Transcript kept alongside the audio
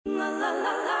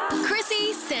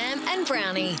and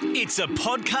Brownie. It's a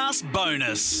podcast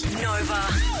bonus. Nova.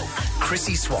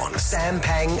 Chrissy Swan, Sam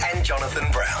Pang and Jonathan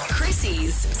Brown.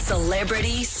 Chrissy's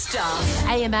Celebrity Stuff.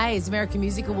 AMA's American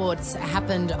Music Awards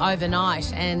happened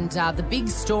overnight, and the big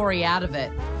story out of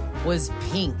it was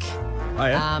Pink. Oh,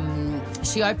 yeah?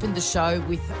 She opened the show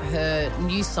with her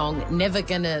new song, Never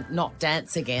Gonna Not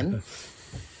Dance Again.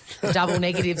 The double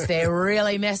negatives there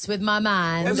really mess with my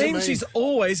mind. It means she's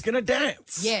always going to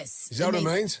dance. Yes. Is that what it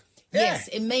means? Yes,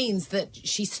 it means that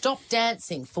she stopped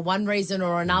dancing for one reason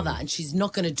or another, and she's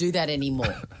not going to do that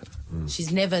anymore.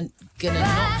 She's never going to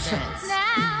not dance.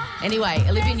 Anyway,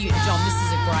 Olivia Newton-John, this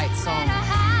is a great song.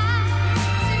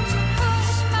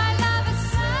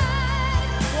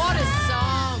 What a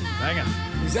song. Banger.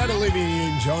 Is that Olivia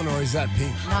Newton-John or is that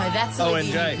Pink? No, that's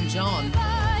Olivia ONJ. Newton-John.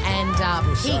 And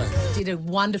so. Pink did a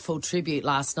wonderful tribute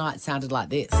last night. It sounded like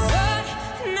this.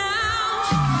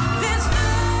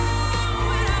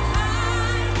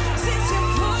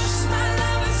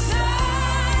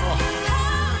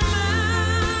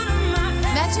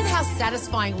 Imagine how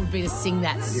satisfying it would be to sing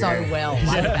that so well.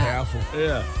 Like that. Powerful.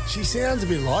 Yeah. She sounds a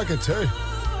bit like her too.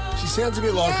 She sounds a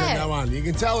bit like her, no one. You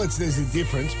can tell there's a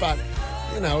difference, but,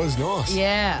 it was nice.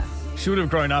 Yeah, She would have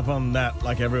grown up on that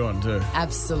like everyone too.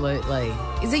 absolutely.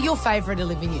 Is it your favourite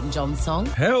Olivia Newton-John song?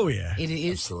 Hell yeah. It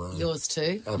is. Absolutely. Yours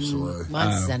too? Absolutely.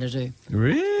 Mine's Xanadu.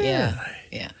 Really? Yeah,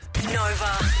 yeah.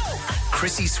 Nova.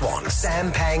 Chrissy Swan,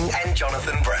 Sam Pang and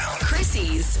Jonathan Brown.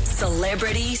 Chrissy's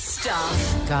Celebrity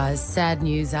Stuff. Guys, sad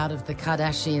news out of the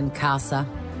Kardashian casa.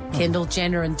 Kendall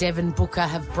Jenner and Devin Booker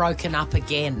have broken up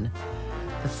again.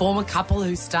 The former couple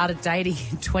who started dating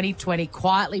in 2020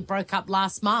 quietly broke up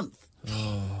last month.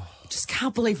 Just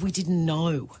can't believe we didn't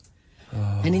know.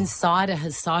 An insider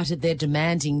has cited their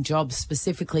demanding jobs,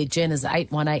 specifically Jenner's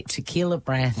 818 tequila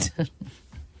brand.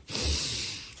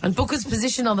 And Booker's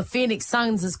position on the Phoenix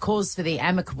Suns has cause for the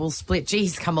amicable split. Gee,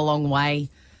 he's come a long way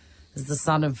as the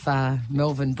son of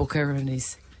Melvin Booker in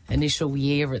his initial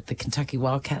year at the Kentucky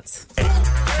Wildcats. How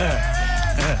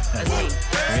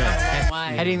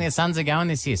do you think the Suns are going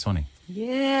this year, Swanee?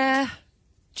 Yeah.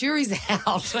 Jury's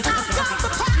out. Jury's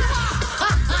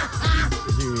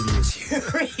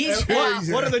out.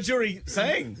 What are the jury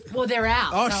saying? Well, they're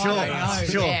out. Oh, so sure. I don't know.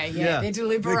 Sure. Yeah. Yeah. They're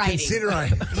deliberating.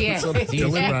 Considering. Yeah.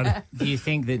 Deliberating. Do you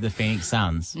think that the Phoenix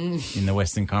Suns in the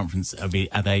Western Conference are they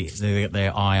got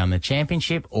their eye on the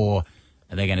championship, or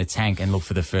are they going to tank and look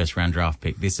for the first round draft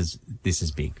pick? This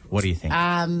is big. What do you think?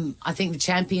 I think the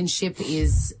championship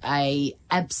is a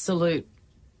absolute,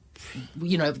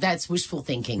 that's wishful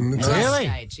thinking. At this Really?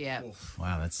 stage, yeah.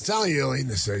 Wow, that's. It's only early in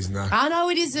the season, though. I know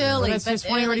it is early, That's but just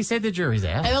Swanee already said the jury's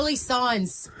out. early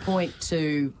signs point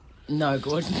to no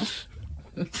good.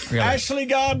 Really? Ashley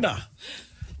Gardner.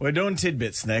 We're doing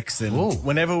tidbits next, and Ooh.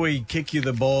 whenever we kick you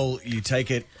the ball, you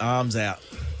take it arms out.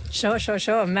 Sure.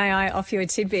 May I offer you a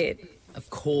tidbit? Of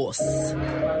course.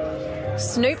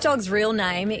 Snoop Dogg's real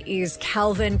name is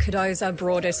Calvin Cardoza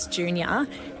Broadus Jr.,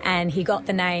 and he got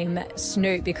the name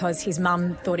Snoop because his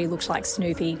mum thought he looked like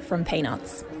Snoopy from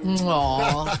Peanuts.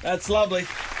 Aw, That's lovely.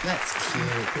 that's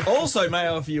cute. Also, may I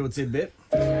offer you a tidbit?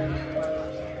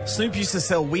 Snoop used to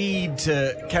sell weed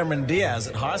to Cameron Diaz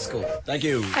at high school. Thank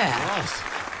you. Yeah.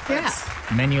 Yeah.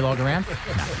 Menu log around?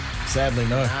 Sadly,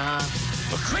 no.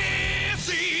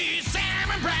 Chrissy, Sam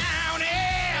and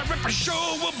Brownie. Ripper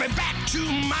Show will be back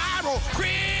tomorrow.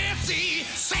 Chrissy,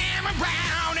 Sam and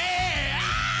Brownie.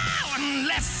 Oh,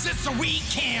 unless it's a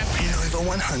weekend. Nova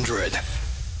 100.